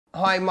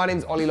Hi, my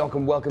name's Ollie Locke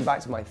and welcome back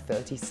to my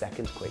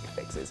 30-second quick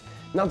fixes.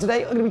 Now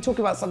today I'm going to be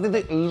talking about something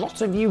that a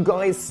lot of you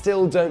guys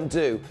still don't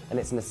do, and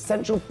it's an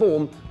essential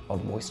form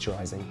of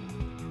moisturising.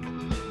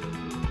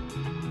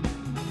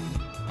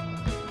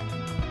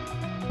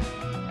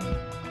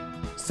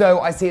 So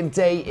I see it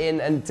day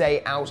in and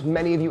day out.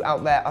 Many of you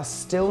out there are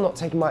still not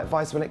taking my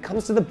advice when it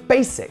comes to the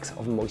basics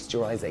of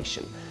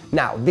moisturisation.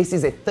 Now, this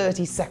is a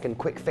 30-second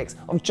quick fix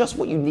of just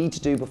what you need to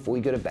do before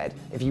you go to bed.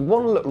 If you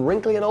want to look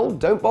wrinkly and old,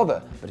 don't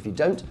bother. But if you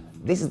don't,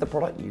 this is the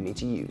product you need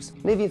to use.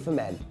 Nivea for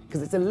men,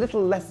 because it's a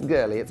little less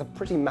girly, it's a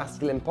pretty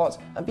masculine pot,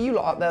 and for you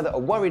lot out there that are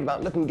worried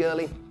about looking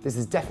girly, this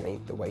is definitely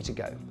the way to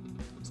go.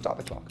 Start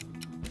the clock.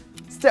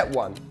 Step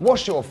 1,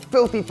 wash your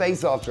filthy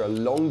face after a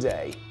long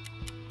day.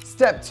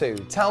 Step 2,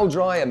 towel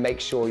dry and make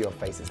sure your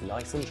face is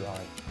nice and dry.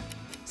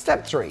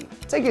 Step 3,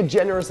 take a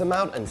generous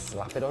amount and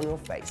slap it on your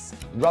face.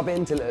 Rub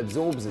in till it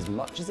absorbs as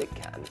much as it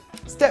can.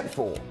 Step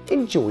 4,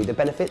 enjoy the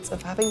benefits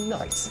of having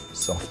nice,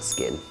 soft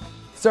skin.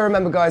 So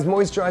remember guys,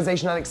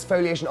 moisturisation and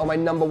exfoliation are my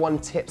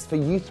 #1 tips for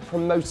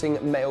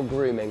youth-promoting male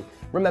grooming.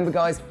 Remember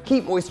guys,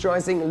 keep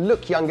moisturising,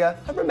 look younger,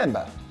 and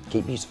remember,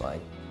 keep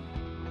beautifying.